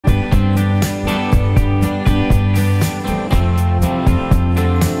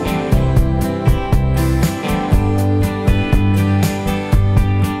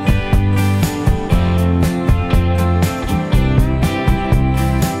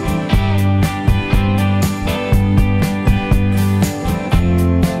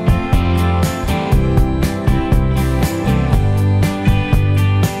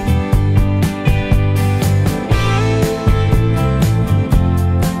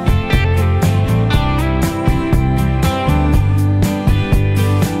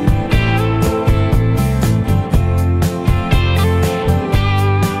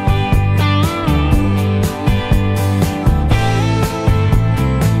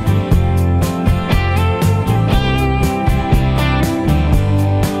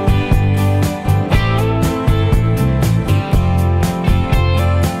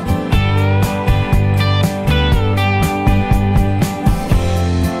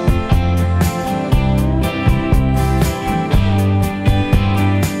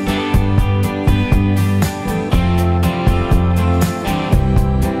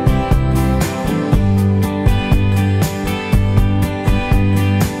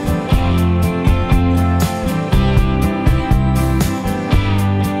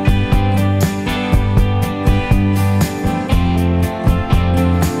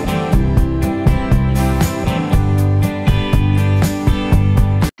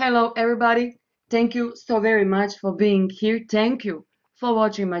Hello everybody, thank you so very much for being here. Thank you for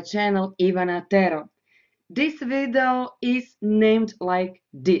watching my channel IvanaTarot. This video is named like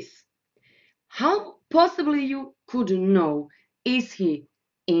this. How possibly you could know is he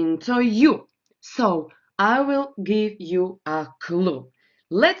into you? So I will give you a clue.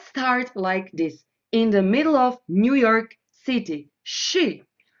 Let's start like this. In the middle of New York City, she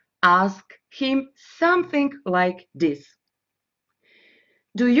asked him something like this.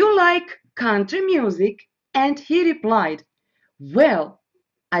 Do you like country music? And he replied, well,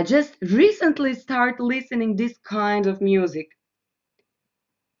 I just recently started listening this kind of music.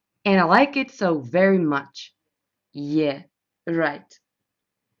 And I like it so very much. Yeah, right.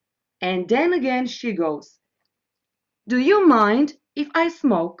 And then again she goes, do you mind if I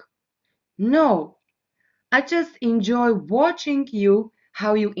smoke? No, I just enjoy watching you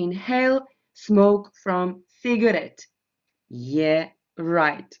how you inhale smoke from cigarette. Yeah,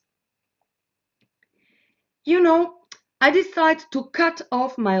 right. You know, I decided to cut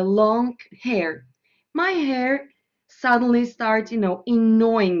off my long hair. My hair suddenly started,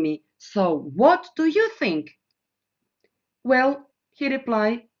 annoying me. So what do you think? Well, he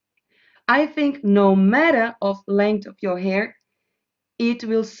replied, I think no matter of length of your hair, it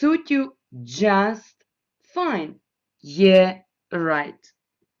will suit you just fine. Yeah, right.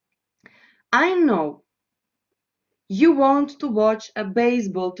 I know you want to watch a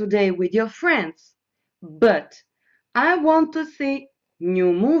baseball today with your friends, but I want to see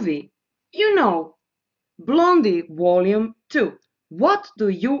new movie. You know, Blondie Volume 2. What do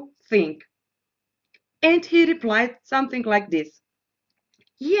you think? And he replied something like this.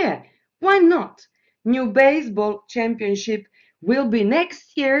 Yeah, why not? New baseball championship will be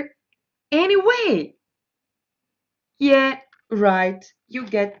next year anyway. Yeah, right. You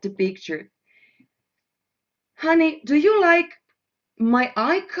get the picture. Honey, do you like my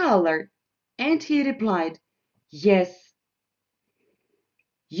eye color? And he replied, yes,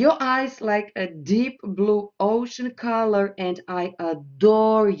 your eyes like a deep blue ocean color and I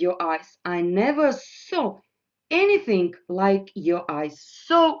adore your eyes. I never saw anything like your eyes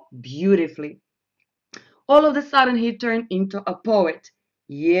so beautifully. All of a sudden he turned into a poet.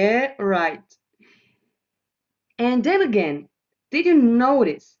 Yeah, right. And then again, did you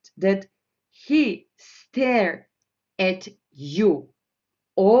notice that he stared at you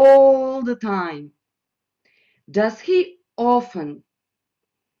all the time? Does he often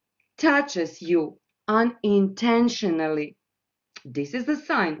touches you unintentionally? This is the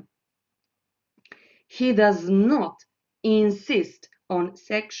sign. He does not insist on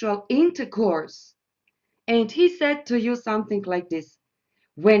sexual intercourse. And he said to you something like this.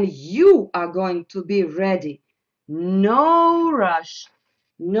 When you are going to be ready, no rush,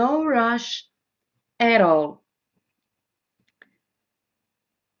 no rush at all.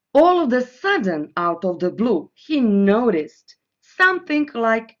 All of a sudden, out of the blue, he noticed something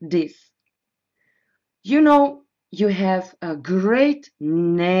like this. You know, you have a great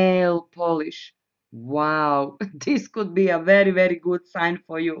nail polish. Wow, this could be a very, very good sign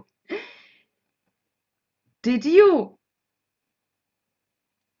for you. Did you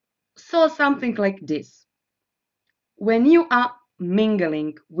saw something like this? When you are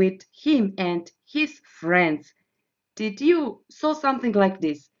mingling with him and his friends, did you saw something like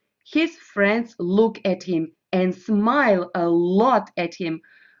this? His friends look at him and smile a lot at him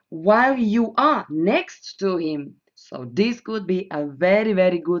while you are next to him. So this could be a very,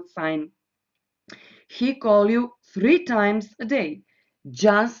 very good sign. He call you 3 times a day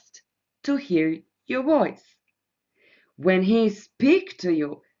just to hear your voice. When he speak to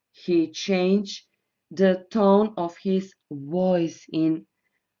you, he change the tone of his voice in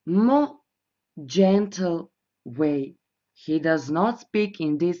more gentle way. He does not speak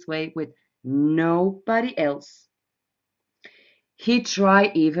in this way with nobody else. He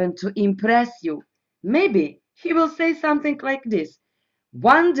try even to impress you. Maybe he will say something like this.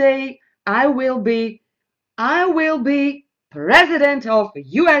 One day I will be president of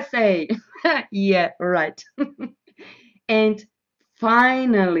USA. Yeah, right. And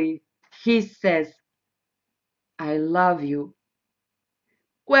finally, he says, I love you.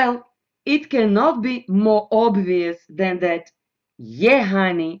 Well, it cannot be more obvious than that. Yeah,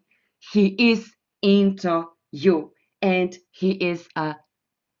 honey, he is into you and he is a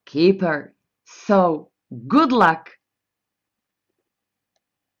keeper. So, good luck.